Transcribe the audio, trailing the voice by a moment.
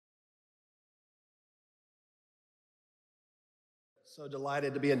So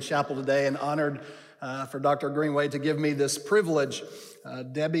delighted to be in chapel today and honored for Dr. Greenway to give me this privilege.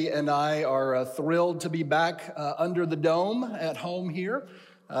 Debbie and I are thrilled to be back under the dome at home here.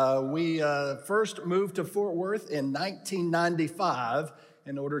 We first moved to Fort Worth in 1995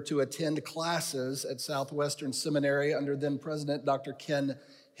 in order to attend classes at Southwestern Seminary under then President Dr. Ken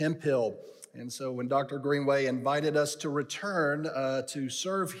Hemphill. And so when Dr. Greenway invited us to return to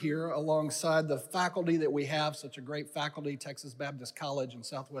serve here alongside the faculty that we have, such a great faculty, Texas Baptist College and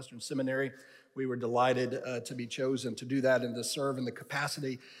Southwestern Seminary, we were delighted to be chosen to do that and to serve in the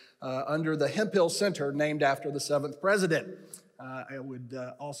capacity under the Hemphill Center, named after the 7th president. I would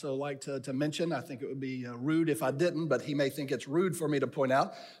also like to mention, I think it would be rude if I didn't, but he may think it's rude for me to point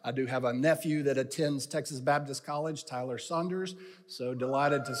out, I do have a nephew that attends Texas Baptist College, Tyler Saunders, so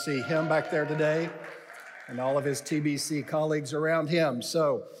delighted to see him back there today and all of his TBC colleagues around him.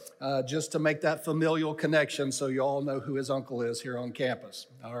 So just to make that familial connection so you all know who his uncle is here on campus.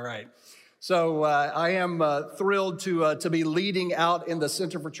 All right. So I am thrilled to be leading out in the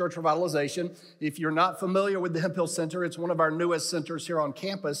Center for Church Revitalization. If you're not familiar with the Hemphill Center, it's one of our newest centers here on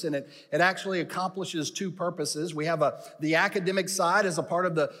campus, and it actually accomplishes two purposes. We have the academic side as a part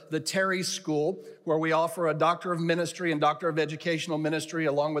of the Terry School, where we offer a Doctor of Ministry and Doctor of Educational Ministry,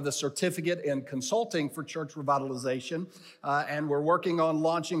 along with a certificate in consulting for church revitalization. And we're working on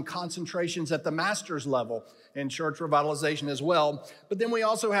launching concentrations at the master's level in church revitalization as well. But then we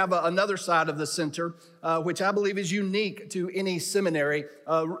also have another side of the center, which I believe is unique to any seminary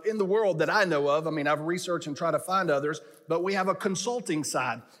in the world that I know of. I mean, I've researched and tried to find others, but we have a consulting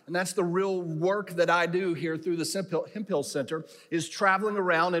side. And that's the real work that I do here through the Hemphill Center, is traveling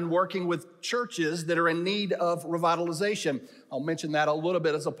around and working with churches that are in need of revitalization. I'll mention that a little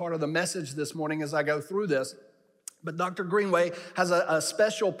bit as a part of the message this morning as I go through this. But Dr. Greenway has a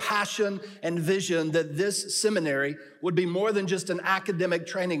special passion and vision that this seminary would be more than just an academic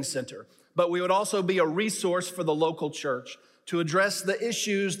training center, but we would also be a resource for the local church to address the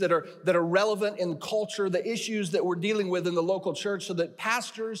issues that are relevant in culture, the issues that we're dealing with in the local church, so that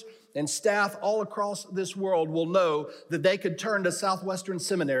pastors and staff all across this world will know that they could turn to Southwestern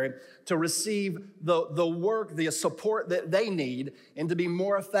Seminary to receive the work, the support that they need, and to be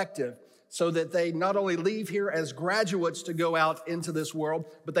more effective, so that they not only leave here as graduates to go out into this world,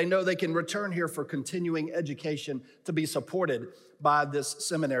 but they know they can return here for continuing education to be supported by this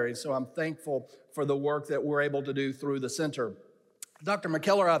seminary. So I'm thankful for the work that we're able to do through the center. Dr.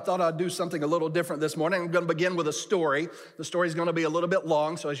 McKellar, I thought I'd do something a little different this morning. I'm going to begin with a story. The story is going to be a little bit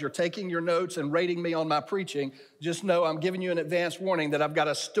long, so as you're taking your notes and rating me on my preaching, just know I'm giving you an advance warning that I've got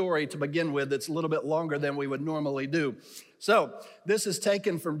a story to begin with that's a little bit longer than we would normally do. So this is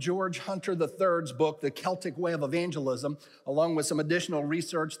taken from George Hunter III's book, The Celtic Way of Evangelism, along with some additional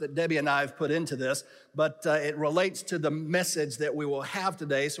research that Debbie and I have put into this, but it relates to the message that we will have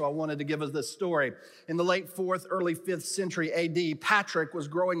today, so I wanted to give us this story. In the late 4th, early 5th century AD, Patrick was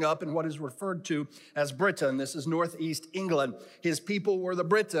growing up in what is referred to as Britain. This is northeast England. His people were the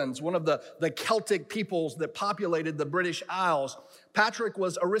Britons, one of the Celtic peoples that populated the British Isles. Patrick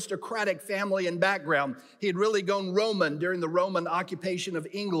was aristocratic family and background. He had really gone Roman during the Roman occupation of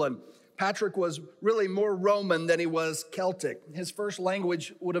England. Patrick was really more Roman than he was Celtic. His first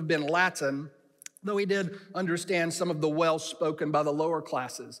language would have been Latin, though he did understand some of the Welsh spoken by the lower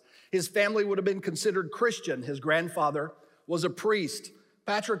classes. His family would have been considered Christian. His grandfather was a priest.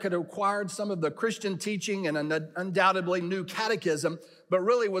 Patrick had acquired some of the Christian teaching and undoubtedly knew catechism, but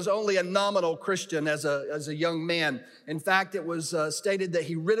really was only a nominal Christian as a young man. In fact, it was stated that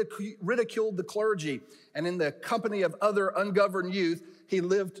he ridiculed the clergy, and in the company of other ungoverned youth, he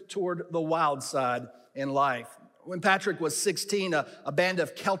lived toward the wild side in life. When Patrick was 16, a band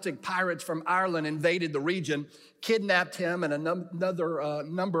of Celtic pirates from Ireland invaded the region, kidnapped him and another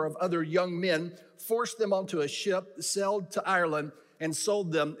number of other young men, forced them onto a ship, sailed to Ireland, and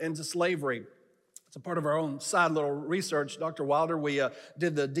sold them into slavery. It's a part of our own side little research. Dr. Wilder, we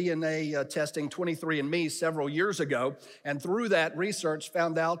did the DNA testing 23andMe several years ago, and through that research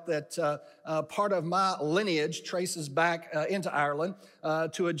found out that part of my lineage traces back into Ireland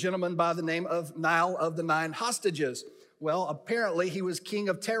to a gentleman by the name of Niall of the Nine Hostages. Well, apparently he was king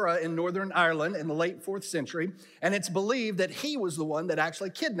of Tara in Northern Ireland in the late 4th century, and it's believed that he was the one that actually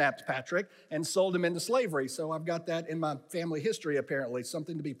kidnapped Patrick and sold him into slavery. So I've got that in my family history, apparently,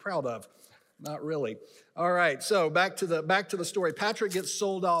 something to be proud of. Not really. All right, so back to the story. Patrick gets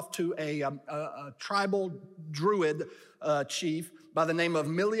sold off to a tribal druid chief by the name of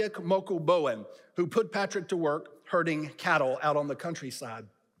Miliach Moku Bowen, who put Patrick to work herding cattle out on the countryside.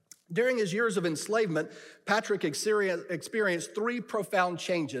 During his years of enslavement, Patrick experienced three profound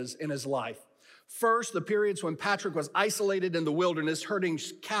changes in his life. First, the periods when Patrick was isolated in the wilderness herding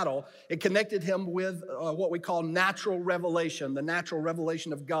cattle, it connected him with what we call natural revelation, the natural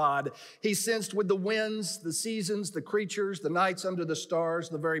revelation of God. He sensed with the winds, the seasons, the creatures, the nights under the stars,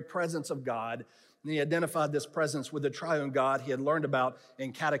 the very presence of God. And he identified this presence with the triune God he had learned about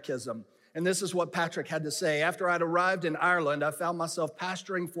in catechism. And this is what Patrick had to say. After I'd arrived in Ireland, I found myself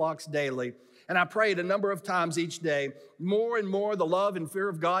pasturing flocks daily. And I prayed a number of times each day. More and more, the love and fear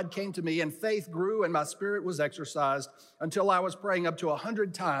of God came to me, and faith grew, and my spirit was exercised until I was praying up to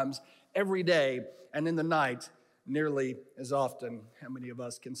 100 times every day, and in the night, nearly as often. How many of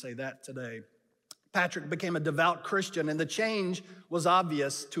us can say that today? Patrick became a devout Christian, and the change was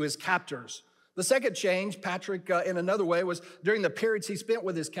obvious to his captors. The second change, Patrick, in another way, was during the periods he spent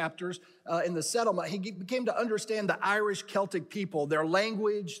with his captors in the settlement. He became to understand the Irish Celtic people, their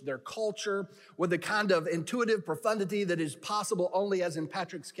language, their culture, with the kind of intuitive profundity that is possible only, as in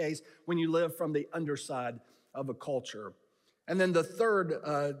Patrick's case, when you live from the underside of a culture. And then the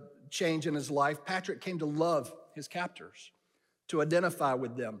third change in his life, Patrick came to love his captors, to identify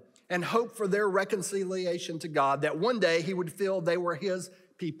with them, and hope for their reconciliation to God, that one day he would feel they were his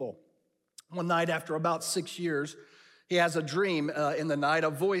people. One night, after about 6 years, he has a dream in the night, a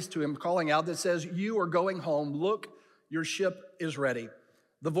voice to him calling out that says, "You are going home. Look, your ship is ready."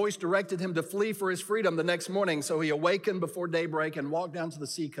 The voice directed him to flee for his freedom the next morning, so he awakened before daybreak and walked down to the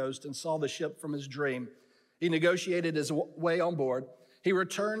seacoast and saw the ship from his dream. He negotiated his way on board. He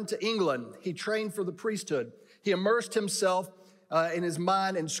returned to England. He trained for the priesthood. He immersed himself in his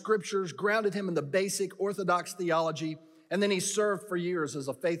mind in scriptures, grounded him in the basic Orthodox theology, and then he served for years as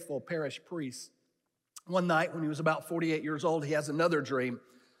a faithful parish priest. One night, when he was about 48 years old, he has another dream.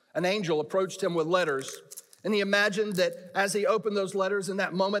 An angel approached him with letters, and he imagined that as he opened those letters in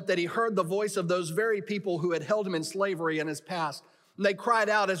that moment, that he heard the voice of those very people who had held him in slavery in his past. And they cried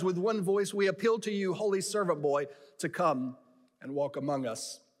out as with one voice, "We appeal to you, holy servant boy, to come and walk among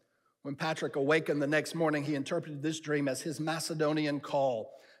us." When Patrick awakened the next morning, he interpreted this dream as his Macedonian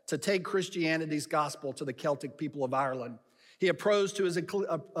call to take Christianity's gospel to the Celtic people of Ireland. He proposed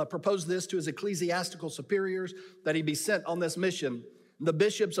this to his ecclesiastical superiors, that he be sent on this mission. The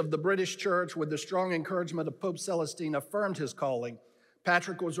bishops of the British Church, with the strong encouragement of Pope Celestine, affirmed his calling.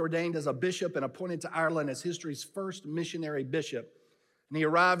 Patrick was ordained as a bishop and appointed to Ireland as history's first missionary bishop. And he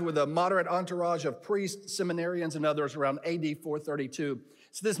arrived with a moderate entourage of priests, seminarians, and others around AD 432.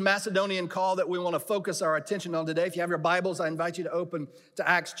 It's this Macedonian call that we want to focus our attention on today. If you have your Bibles, I invite you to open to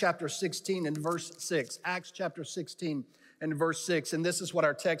Acts chapter 16 and verse 6. Acts chapter 16 and verse 6. And this is what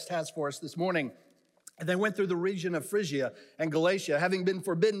our text has for us this morning. And they went through the region of Phrygia and Galatia, having been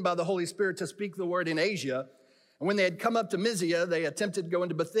forbidden by the Holy Spirit to speak the word in Asia. And when they had come up to Mysia, they attempted to go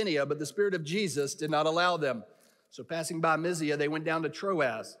into Bithynia, but the Spirit of Jesus did not allow them. So passing by Mysia, they went down to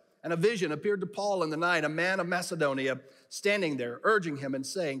Troas. And a vision appeared to Paul in the night, a man of Macedonia, standing there, urging him and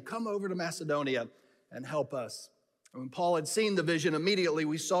saying, "Come over to Macedonia and help us." And when Paul had seen the vision, immediately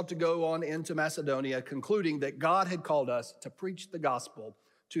we sought to go on into Macedonia, concluding that God had called us to preach the gospel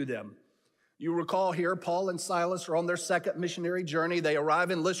to them. You recall here, Paul and Silas are on their second missionary journey. They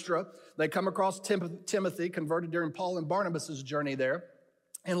arrive in Lystra. They come across Timothy, converted during Paul and Barnabas' journey there.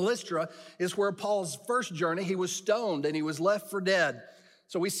 And Lystra is where Paul's first journey, he was stoned and he was left for dead.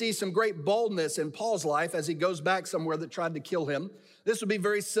 So we see some great boldness in Paul's life as he goes back somewhere that tried to kill him. This would be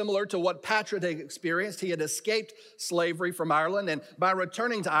very similar to what Patrick had experienced. He had escaped slavery from Ireland, and by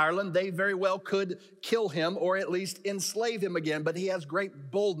returning to Ireland, they very well could kill him or at least enslave him again, but he has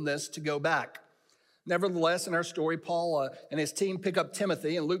great boldness to go back. Nevertheless, in our story, Paul and his team pick up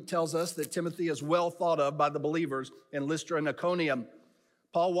Timothy, and Luke tells us that Timothy is well thought of by the believers in Lystra and Iconium.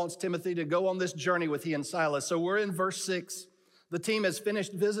 Paul wants Timothy to go on this journey with he and Silas. So we're in verse 6. The team has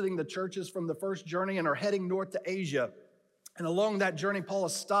finished visiting the churches from the first journey and are heading north to Asia. And along that journey, Paul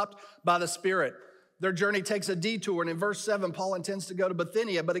is stopped by the Spirit. Their journey takes a detour, and in verse 7, Paul intends to go to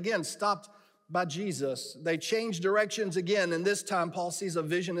Bithynia, but again, stopped by Jesus. They change directions again, and this time Paul sees a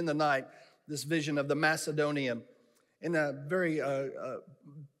vision in the night, this vision of the Macedonian. In a very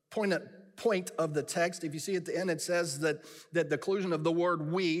poignant point of the text, if you see at the end, it says that the conclusion of the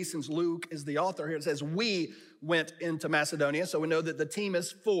word "we," since Luke is the author here, it says we went into Macedonia. So we know that the team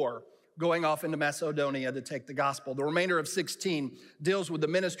is 4 going off into Macedonia to take the gospel. The remainder of 16 deals with the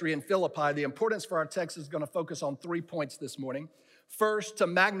ministry in Philippi. The importance for our text is going to focus on 3 points this morning. First, to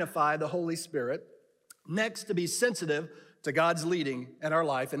magnify the Holy Spirit. Next, to be sensitive to God's leading in our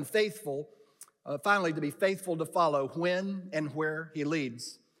life. And finally, to be faithful to follow when and where he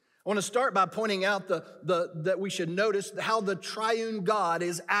leads. I want to start by pointing out that we should notice how the triune God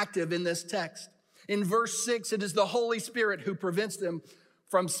is active in this text. In verse 6, it is the Holy Spirit who prevents them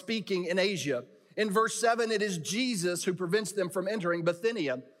from speaking in Asia. In verse 7, it is Jesus who prevents them from entering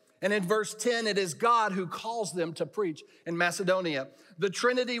Bithynia. And in verse 10, it is God who calls them to preach in Macedonia. The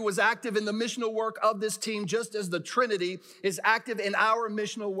Trinity was active in the missional work of this team, just as the Trinity is active in our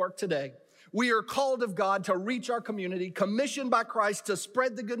missional work today. We are called of God to reach our community, commissioned by Christ to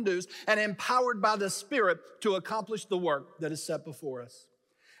spread the good news, and empowered by the Spirit to accomplish the work that is set before us.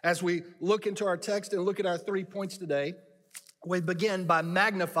 As we look into our text and look at our 3 points today, we begin by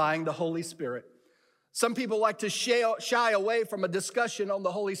magnifying the Holy Spirit. Some people like to shy away from a discussion on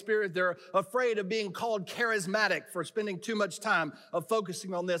the Holy Spirit. They're afraid of being called charismatic for spending too much time of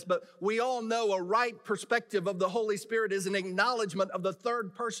focusing on this. But we all know a right perspective of the Holy Spirit is an acknowledgement of the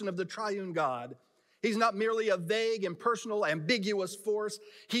third person of the triune God. He's not merely a vague, impersonal, ambiguous force.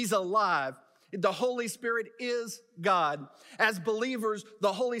 He's alive. The Holy Spirit is God. As believers,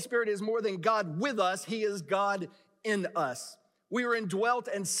 the Holy Spirit is more than God with us. He is God in us. We are indwelt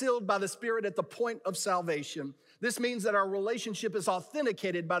and sealed by the Spirit at the point of salvation. This means that our relationship is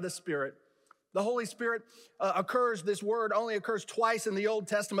authenticated by the Spirit. The Holy Spirit this word only occurs twice in the Old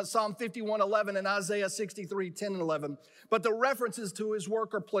Testament, Psalm 51:11 and Isaiah 63:10 and 11. But the references to his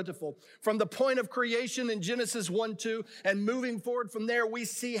work are plentiful. From the point of creation in Genesis 1:2 and moving forward from there, we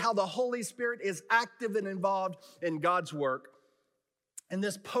see how the Holy Spirit is active and involved in God's work. In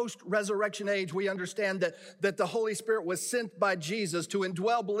this post-resurrection age, we understand that the Holy Spirit was sent by Jesus to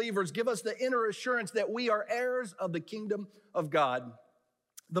indwell believers, give us the inner assurance that we are heirs of the kingdom of God.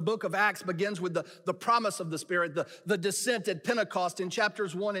 The book of Acts begins with the promise of the Spirit, the descent at Pentecost in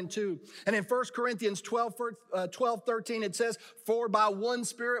chapters 1 and 2. And in 1 Corinthians 12:13, it says, "For by one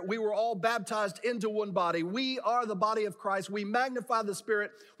Spirit we were all baptized into one body. We are the body of Christ. We magnify the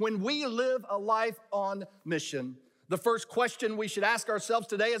Spirit when we live a life on mission." The first question we should ask ourselves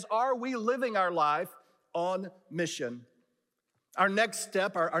today is, are we living our life on mission? Our next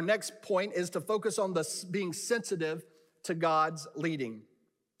step, our next point is to focus on being sensitive to God's leading.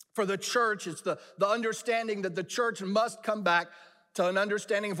 For the church, it's the understanding that the church must come back to an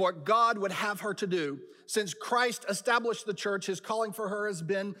understanding of what God would have her to do. Since Christ established the church, his calling for her has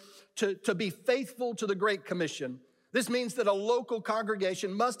been to be faithful to the Great Commission. This means that a local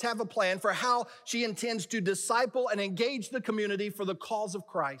congregation must have a plan for how she intends to disciple and engage the community for the cause of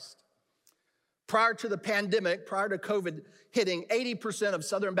Christ. Prior to the pandemic, prior to COVID hitting, 80% of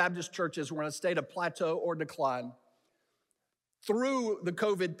Southern Baptist churches were in a state of plateau or decline. Through the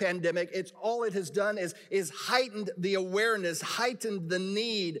COVID pandemic, all it has done is heightened the awareness, heightened the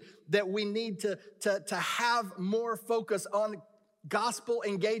need that we need to have more focus on gospel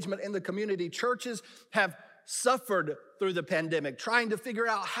engagement in the community. Churches have suffered through the pandemic, trying to figure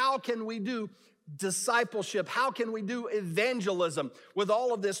out how can we do discipleship, how can we do evangelism with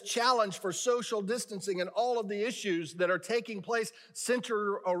all of this challenge for social distancing and all of the issues that are taking place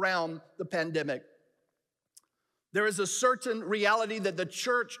centered around the pandemic. There is a certain reality that the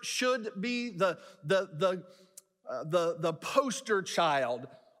church should be the poster child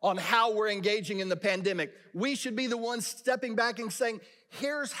on how we're engaging in the pandemic. We should be the ones stepping back and saying,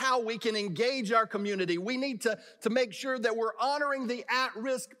 here's how we can engage our community. We need to make sure that we're honoring the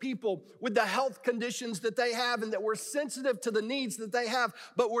at-risk people with the health conditions that they have and that we're sensitive to the needs that they have,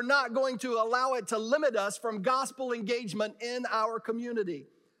 but we're not going to allow it to limit us from gospel engagement in our community.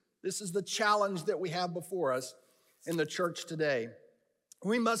 This is the challenge that we have before us in the church today.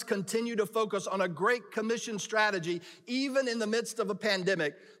 We must continue to focus on a Great Commission strategy, even in the midst of a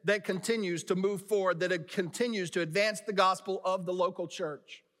pandemic that continues to move forward, that it continues to advance the gospel of the local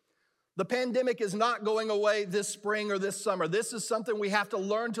church. The pandemic is not going away this spring or this summer. This is something we have to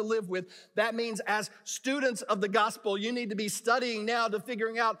learn to live with. That means as students of the gospel, you need to be studying now to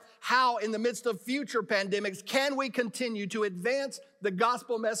figuring out how in the midst of future pandemics, can we continue to advance the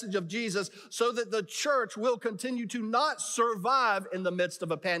gospel message of Jesus so that the church will continue to not survive in the midst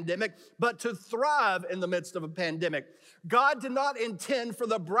of a pandemic, but to thrive in the midst of a pandemic. God did not intend for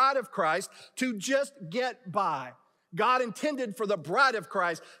the bride of Christ to just get by. God intended for the bride of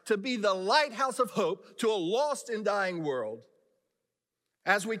Christ to be the lighthouse of hope to a lost and dying world.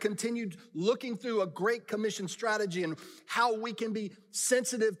 As we continued looking through a Great Commission strategy and how we can be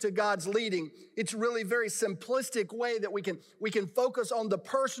sensitive to God's leading, it's really a very simplistic way that we can focus on the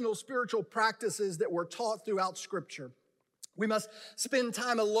personal spiritual practices that were taught throughout Scripture. We must spend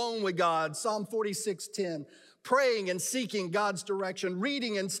time alone with God, Psalm 46:10. Praying and seeking God's direction,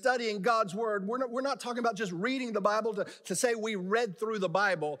 reading and studying God's word. We're not talking about just reading the Bible to say we read through the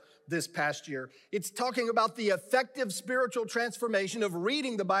Bible this past year. It's talking about the effective spiritual transformation of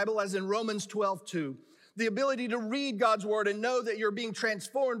reading the Bible, as in Romans 12:2. The ability to read God's word and know that you're being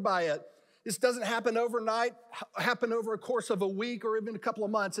transformed by it. This doesn't happen overnight, happen over a course of a week or even a couple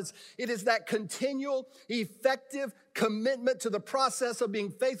of months. It is that continual, effective commitment to the process of being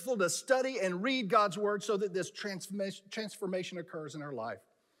faithful to study and read God's word so that this transformation occurs in our life.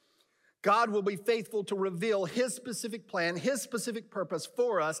 God will be faithful to reveal his specific plan, his specific purpose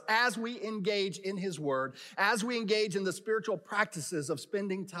for us as we engage in his word, as we engage in the spiritual practices of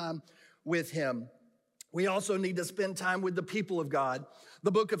spending time with him. We also need to spend time with the people of God.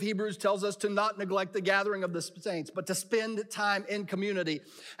 The book of Hebrews tells us to not neglect the gathering of the saints, but to spend time in community.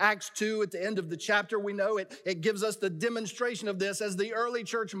 Acts 2, at the end of the chapter, we know it gives us the demonstration of this as the early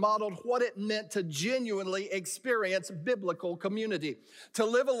church modeled what it meant to genuinely experience biblical community, to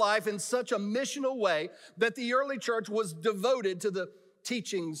live a life in such a missional way that the early church was devoted to the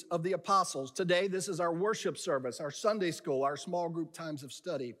teachings of the apostles. Today, this is our worship service, our Sunday school, our small group times of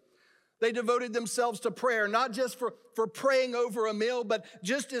study. They devoted themselves to prayer, not just for praying over a meal, but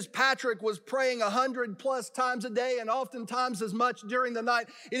just as Patrick was praying 100+ times a day and oftentimes as much during the night,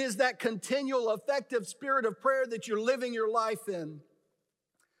 it is that continual, effective spirit of prayer that you're living your life in.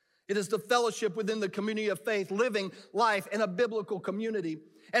 It is the fellowship within the community of faith, living life in a biblical community.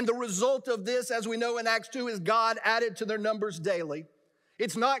 And the result of this, as we know in Acts 2, is God added to their numbers daily.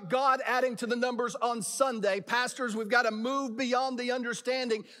 It's not God adding to the numbers on Sunday. Pastors, we've got to move beyond the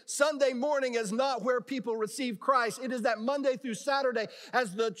understanding. Sunday morning is not where people receive Christ. It is that Monday through Saturday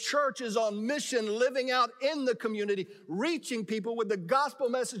as the church is on mission, living out in the community, reaching people with the gospel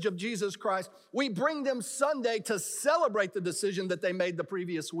message of Jesus Christ. We bring them Sunday to celebrate the decision that they made the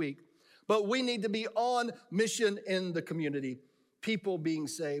previous week. But we need to be on mission in the community, people being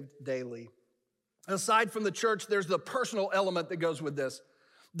saved daily. Aside from the church, there's the personal element that goes with this.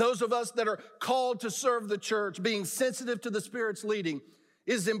 Those of us that are called to serve the church, being sensitive to the Spirit's leading,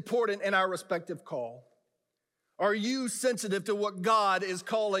 is important in our respective call. Are you sensitive to what God is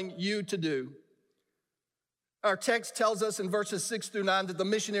calling you to do? Our text tells us in verses 6 through 9 that the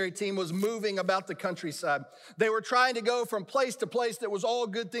missionary team was moving about the countryside. They were trying to go from place to place that was all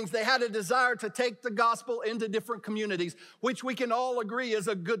good things. They had a desire to take the gospel into different communities, which we can all agree is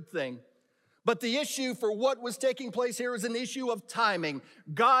a good thing. But the issue for what was taking place here is an issue of timing.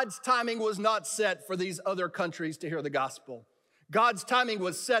 God's timing was not set for these other countries to hear the gospel. God's timing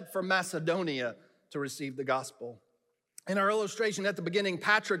was set for Macedonia to receive the gospel. In our illustration at the beginning,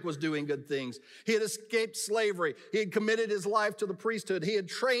 Patrick was doing good things. He had escaped slavery. He had committed his life to the priesthood. He had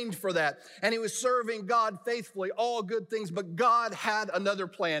trained for that. And he was serving God faithfully, all good things. But God had another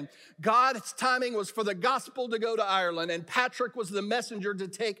plan. God's timing was for the gospel to go to Ireland. And Patrick was the messenger to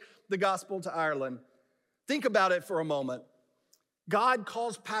take the gospel to Ireland. Think about it for a moment. God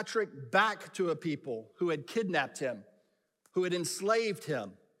calls Patrick back to a people who had kidnapped him, who had enslaved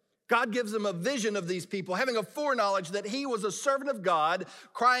him. God gives him a vision of these people, having a foreknowledge that he was a servant of God,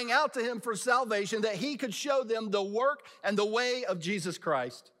 crying out to him for salvation, that he could show them the work and the way of Jesus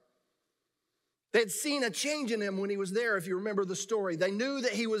Christ. They had seen a change in him when he was there, if you remember the story. They knew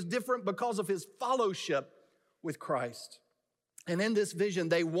that he was different because of his fellowship with Christ. And in this vision,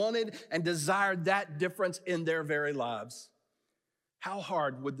 they wanted and desired that difference in their very lives. How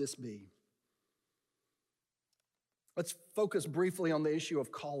hard would this be? Let's focus briefly on the issue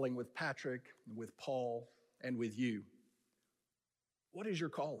of calling with Patrick, with Paul, and with you. What is your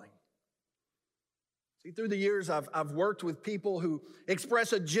calling? See, through the years, I've worked with people who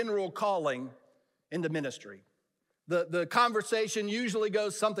express a general calling into ministry. The conversation usually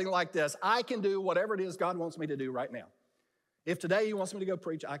goes something like this: I can do whatever it is God wants me to do right now. If today he wants me to go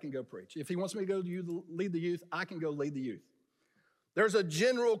preach, I can go preach. If he wants me to go lead the youth, I can go lead the youth. There's a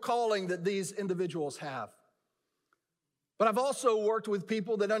general calling that these individuals have. But I've also worked with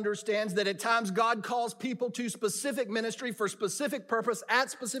people that understands that at times God calls people to specific ministry for specific purpose at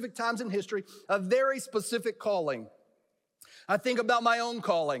specific times in history, a very specific calling. I think about my own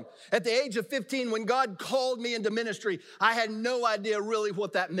calling. At the age of 15, when God called me into ministry, I had no idea really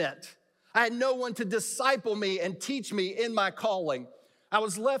what that meant. I had no one to disciple me and teach me in my calling. I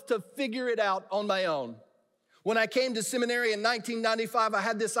was left to figure it out on my own. When I came to seminary in 1995, I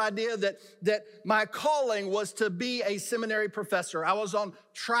had this idea that my calling was to be a seminary professor. I was on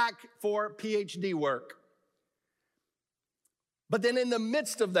track for PhD work. But then in the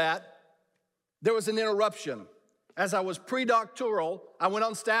midst of that, there was an interruption. As I was pre-doctoral, I went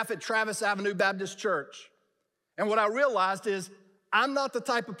on staff at Travis Avenue Baptist Church. And what I realized is I'm not the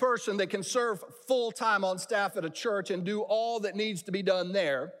type of person that can serve full-time on staff at a church and do all that needs to be done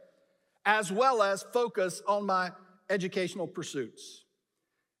there, as well as focus on my educational pursuits.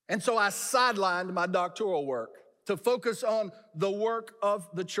 And so I sidelined my doctoral work to focus on the work of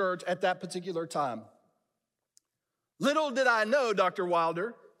the church at that particular time. Little did I know, Dr.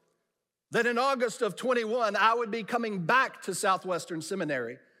 Wilder, that in August of 21, I would be coming back to Southwestern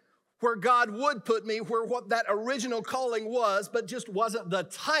Seminary, where God would put me where what that original calling was, but just wasn't the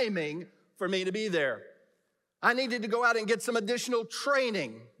timing for me to be there. I needed to go out and get some additional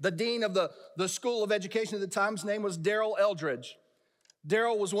training. The dean of the School of Education at the time, his name was Darrell Eldridge.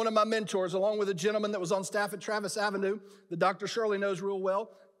 Darrell was one of my mentors, along with a gentleman that was on staff at Travis Avenue that Dr. Shirley knows real well,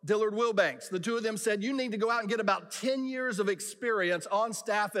 Dillard Wilbanks. The two of them said, you need to go out and get about 10 years of experience on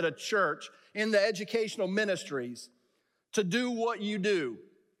staff at a church in the educational ministries to do what you do.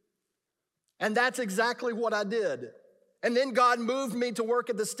 And that's exactly what I did. And then God moved me to work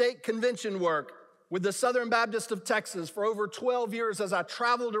at the state convention work with the Southern Baptist of Texas for over 12 years as I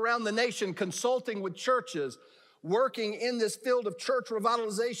traveled around the nation consulting with churches, working in this field of church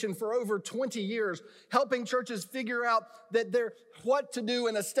revitalization for over 20 years, helping churches figure out that they're what to do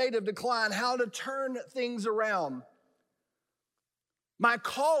in a state of decline, how to turn things around. My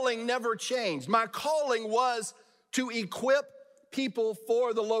calling never changed. My calling was to equip people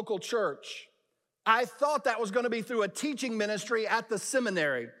for the local church. I thought that was going to be through a teaching ministry at the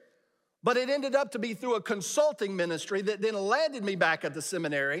seminary, but it ended up to be through a consulting ministry that then landed me back at the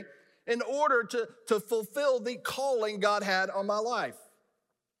seminary in order to fulfill the calling God had on my life.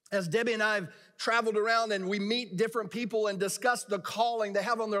 As Debbie and I have traveled around and we meet different people and discuss the calling they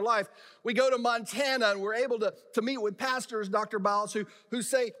have on their life, we go to Montana and we're able to meet with pastors, Dr. Biles, who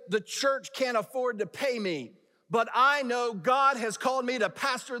say, the church can't afford to pay me, but I know God has called me to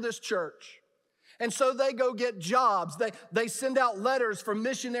pastor this church. And so they go get jobs. They send out letters for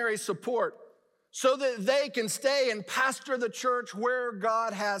missionary support so that they can stay and pastor the church where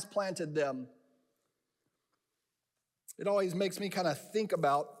God has planted them. It always makes me kind of think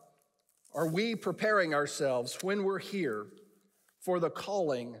about, are we preparing ourselves when we're here for the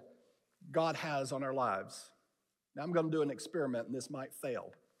calling God has on our lives? Now, I'm going to do an experiment, and this might fail.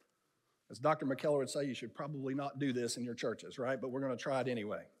 As Dr. McKellar would say, you should probably not do this in your churches, right? But we're going to try it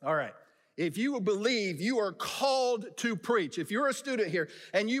anyway. All right. If you believe you are called to preach, if you're a student here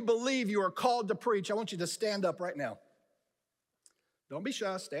and you believe you are called to preach, I want you to stand up right now. Don't be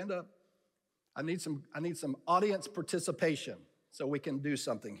shy, stand up. I need some audience participation so we can do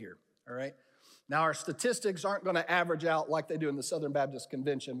something here, all right? Now, our statistics aren't going to average out like they do in the Southern Baptist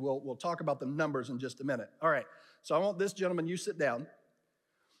Convention. We'll talk about the numbers in just a minute. All right, so I want this gentleman, you sit down.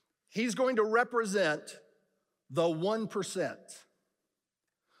 He's going to represent the 1%.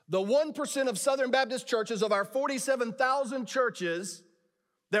 The 1% of Southern Baptist churches of our 47,000 churches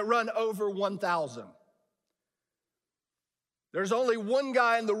that run over 1,000. There's only one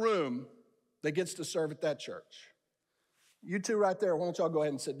guy in the room that gets to serve at that church. You two right there, why don't y'all go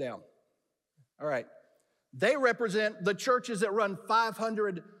ahead and sit down? All right. They represent the churches that run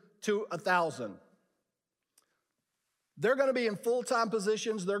 500 to 1,000. They're going to be in full-time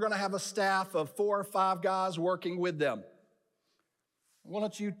positions. They're going to have a staff of 4 or 5 guys working with them. Why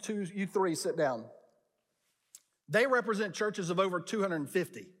don't you three sit down? They represent churches of over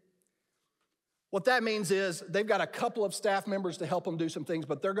 250. What that means is they've got a couple of staff members to help them do some things,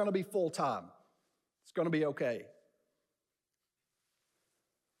 but they're going to be full-time. It's going to be okay.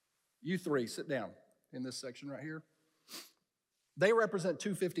 You three sit down in this section right here. They represent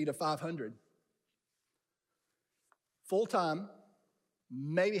 250 to 500. Full-time,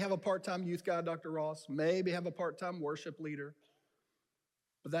 maybe have a part-time youth guy, Dr. Ross, maybe have a part-time worship leader.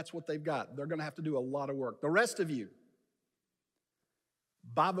 But that's what they've got. They're going to have to do a lot of work. The rest of you,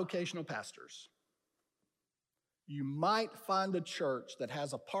 bivocational pastors. You might find a church that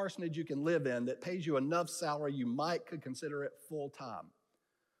has a parsonage you can live in that pays you enough salary you could consider it full-time.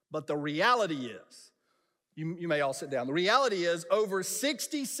 But the reality is, you may all sit down. The reality is over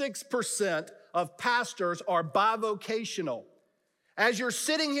 66% of pastors are bivocational. As you're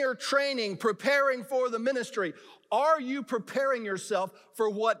sitting here training, preparing for the ministry, are you preparing yourself for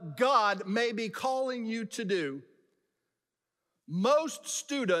what God may be calling you to do? Most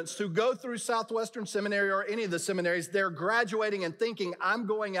students who go through Southwestern Seminary or any of the seminaries, they're graduating and thinking, I'm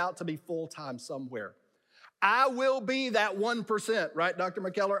going out to be full-time somewhere. I will be that 1%, right, Dr.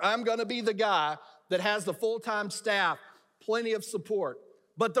 McKellar? I'm going to be the guy that has the full-time staff, plenty of support.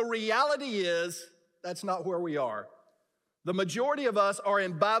 But the reality is, that's not where we are. The majority of us are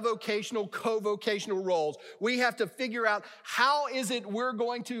in bivocational, co-vocational roles. We have to figure out how is it we're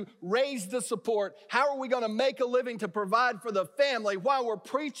going to raise the support? How are we going to make a living to provide for the family while we're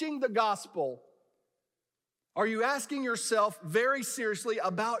preaching the gospel? Are you asking yourself very seriously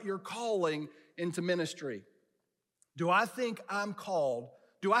about your calling into ministry? Do I think I'm called?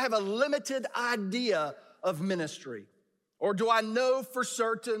 Do I have a limited idea of ministry? Or do I know for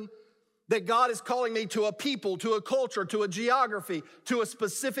certain that God is calling me to a people, to a culture, to a geography, to a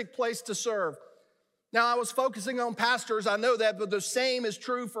specific place to serve. Now, I was focusing on pastors, I know that, but the same is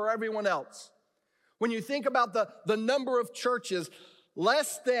true for everyone else. When you think about the number of churches,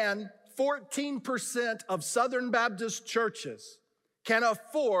 less than 14% of Southern Baptist churches can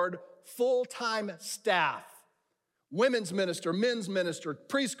afford full-time staff. Women's minister, men's minister,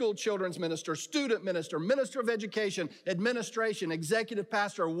 preschool children's minister, student minister, minister of education, administration, executive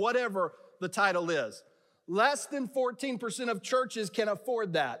pastor, whatever the title is. Less than 14% of churches can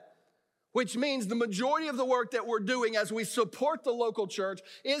afford that, which means the majority of the work that we're doing as we support the local church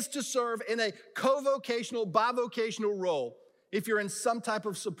is to serve in a co-vocational, bivocational role if you're in some type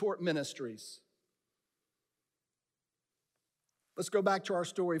of support ministries. Let's go back to our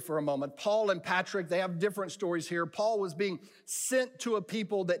story for a moment. Paul and Patrick, they have different stories here. Paul was being sent to a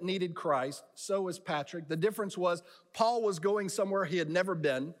people that needed Christ. So was Patrick. The difference was Paul was going somewhere he had never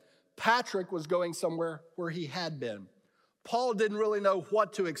been. Patrick was going somewhere where he had been. Paul didn't really know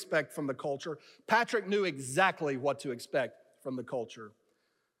what to expect from the culture. Patrick knew exactly what to expect from the culture.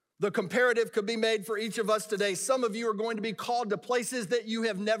 The comparative could be made for each of us today. Some of you are going to be called to places that you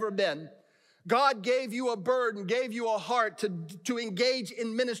have never been. God gave you a burden, gave you a heart to engage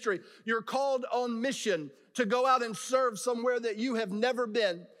in ministry. You're called on mission to go out and serve somewhere that you have never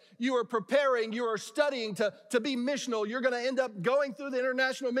been. You are preparing, you are studying to be missional. You're going to end up going through the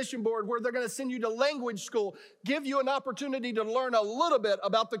International Mission Board where they're going to send you to language school, give you an opportunity to learn a little bit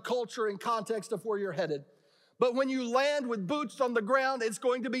about the culture and context of where you're headed. But when you land with boots on the ground, it's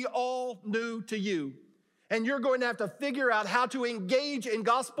going to be all new to you. And you're going to have to figure out how to engage in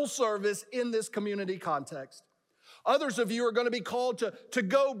gospel service in this community context. Others of you are going to be called to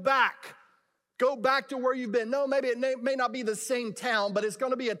go back to where you've been. No, maybe it may not be the same town, but it's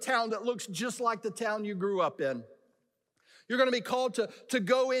going to be a town that looks just like the town you grew up in. You're going to be called to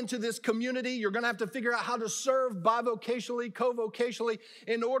go into this community. You're going to have to figure out how to serve bivocationally, co-vocationally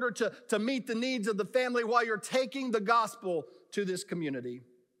in order to meet the needs of the family while you're taking the gospel to this community.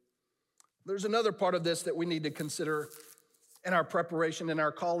 There's another part of this that we need to consider in our preparation and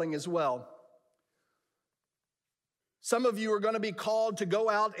our calling as well. Some of you are going to be called to go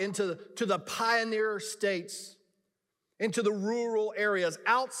out into the pioneer states, into the rural areas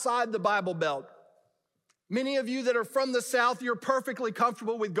outside the Bible Belt. Many of you that are from the South, you're perfectly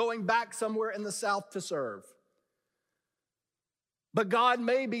comfortable with going back somewhere in the South to serve. But God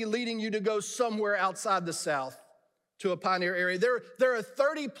may be leading you to go somewhere outside the South to a pioneer area. There are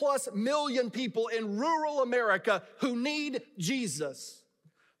 30 plus million people in rural America who need Jesus.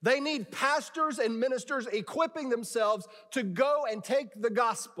 They need pastors and ministers equipping themselves to go and take the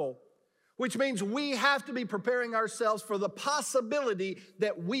gospel, which means we have to be preparing ourselves for the possibility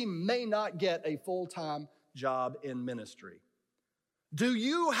that we may not get a full-time job in ministry. Do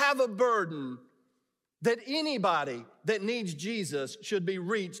you have a burden that anybody that needs Jesus should be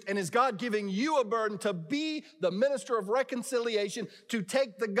reached? And is God giving you a burden to be the minister of reconciliation, to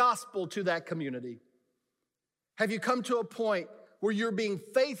take the gospel to that community? Have you come to a point where you're being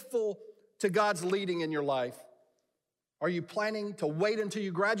faithful to God's leading in your life? Are you planning to wait until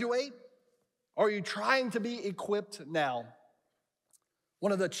you graduate? Or are you trying to be equipped now?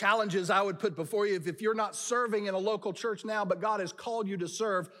 One of the challenges I would put before you, if you're not serving in a local church now, but God has called you to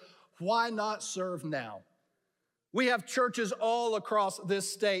serve, why not serve now? We have churches all across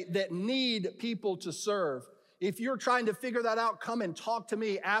this state that need people to serve. If you're trying to figure that out, come and talk to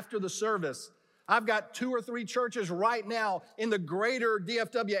me after the service. I've got 2 or 3 churches right now in the greater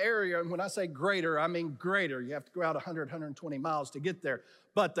DFW area. And when I say greater, I mean greater. You have to go out 100, 120 miles to get there.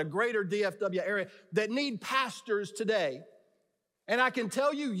 But the greater DFW area that need pastors today. And I can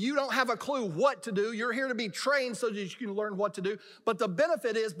tell you, you don't have a clue what to do. You're here to be trained so that you can learn what to do. But the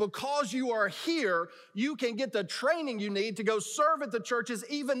benefit is because you are here, you can get the training you need to go serve at the churches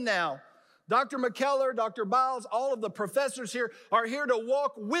even now. Dr. McKellar, Dr. Biles, all of the professors here are here to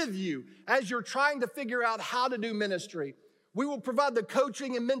walk with you as you're trying to figure out how to do ministry. We will provide the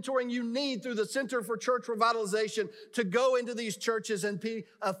coaching and mentoring you need through the Center for Church Revitalization to go into these churches and be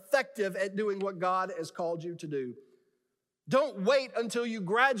effective at doing what God has called you to do. Don't wait until you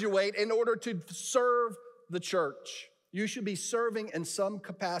graduate in order to serve the church. You should be serving in some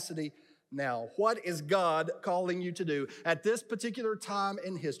capacity now. What is God calling you to do at this particular time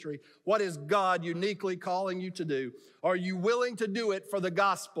in history? What is God uniquely calling you to do? Are you willing to do it for the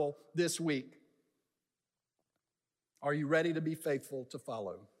gospel this week? Are you ready to be faithful to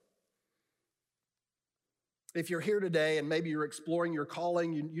follow? If you're here today and maybe you're exploring your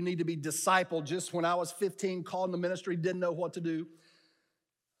calling, you need to be discipled. Just when I was 15, called in the ministry, didn't know what to do.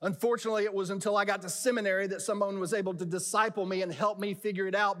 Unfortunately, it was until I got to seminary that someone was able to disciple me and help me figure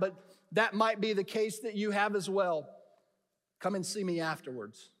it out. But that might be the case that you have as well, come and see me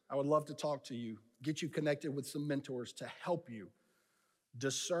afterwards. I would love to talk to you, get you connected with some mentors to help you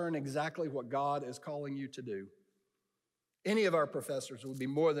discern exactly what God is calling you to do. Any of our professors would be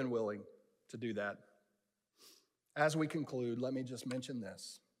more than willing to do that. As we conclude, let me just mention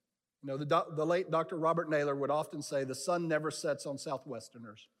this. You know, the late Dr. Robert Naylor would often say, the sun never sets on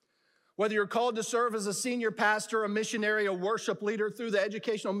Southwesterners. Whether you're called to serve as a senior pastor, a missionary, a worship leader, through the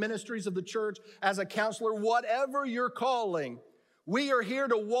educational ministries of the church, as a counselor, whatever your calling, we are here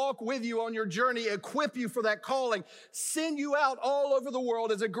to walk with you on your journey, equip you for that calling, send you out all over the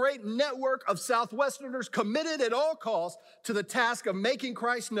world as a great network of Southwesterners committed at all costs to the task of making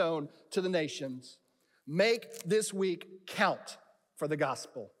Christ known to the nations. Make this week count for the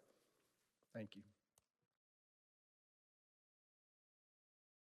gospel. Thank you.